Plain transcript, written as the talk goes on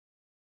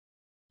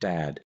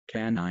Dad,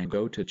 can I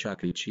go to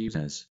Chuck E.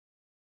 Cheese's?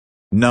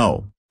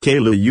 No,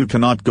 Caillou, you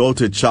cannot go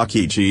to Chuck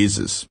E.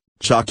 Cheese's.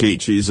 Chuck E.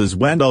 Cheese's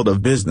went out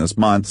of business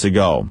months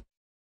ago.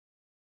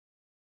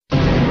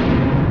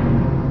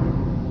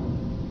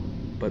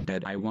 But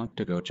Dad, I want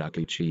to go Chuck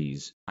E.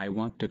 Cheese. I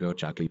want to go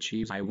Chuck E.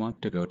 Cheese. I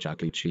want to go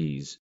Chuck E.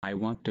 Cheese. I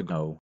want to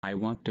go. I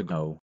want to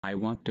go. I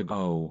want to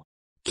go.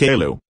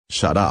 Caillou,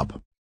 shut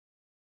up.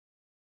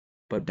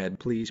 But Dad,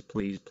 please,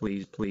 please,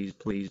 please, please,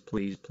 please,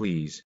 please,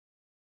 please.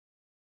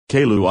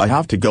 Caillou, I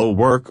have to go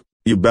work.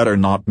 You better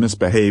not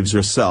misbehave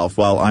yourself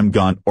while I'm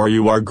gone or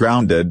you are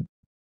grounded.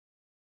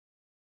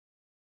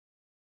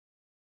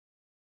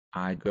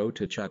 I go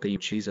to Chuck E.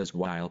 Cheese's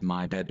while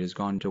my dad is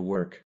gone to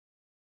work.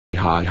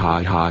 Hi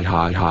hi hi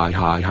hi hi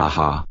hi ha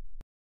ha.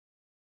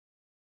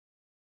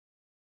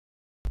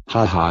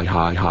 Hi hi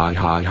hi hi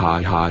hi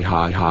hi hi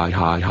hi hi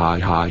hi hi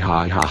hi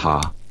hi ha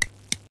ha.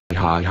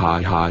 Hi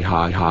hi hi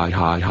hi hi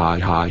hi hi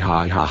hi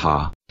hi ha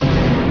ha.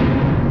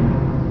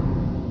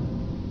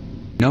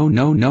 No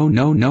no no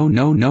no no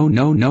no no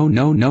no no no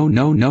no no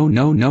no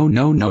no no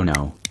no no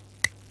no.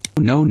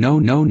 No no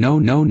no no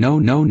no no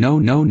no no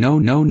no no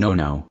no no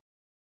no.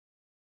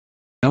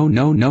 No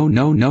no no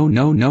no no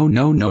no no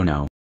no no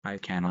no. I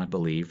cannot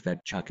believe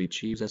that Chuck E.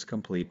 Cheese is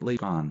completely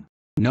gone.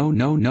 No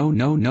no no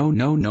no no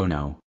no no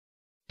no.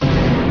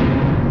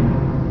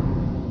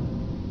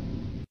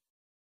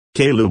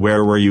 Caillou,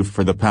 where were you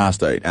for the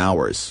past 8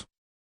 hours?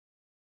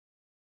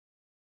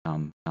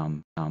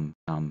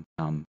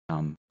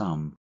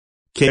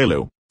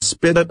 Caillou,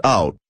 spit it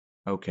out.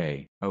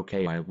 Okay,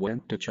 I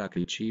went to Chuck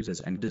E. Cheese's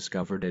and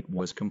discovered it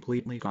was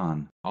completely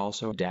gone.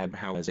 Also, Dad,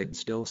 how is it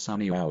still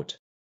sunny out?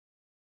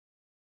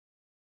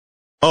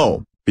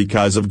 Oh,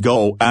 because of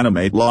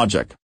GoAnimate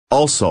logic.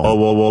 Also,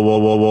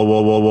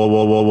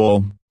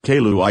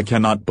 Caillou, I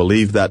cannot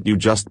believe that you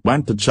just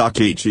went to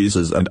Chuck E.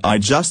 Cheese's and I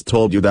just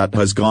told you that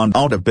has gone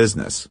out of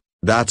business.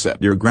 That's it.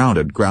 You're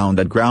grounded for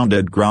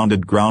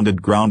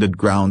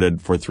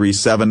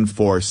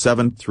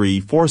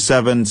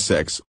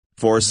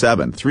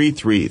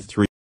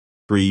 3747347647333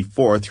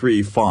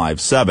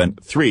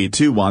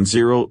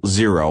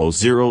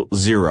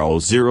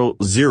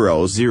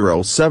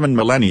 34335732100000007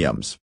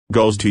 millenniums.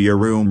 Goes to your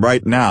room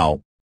right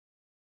now.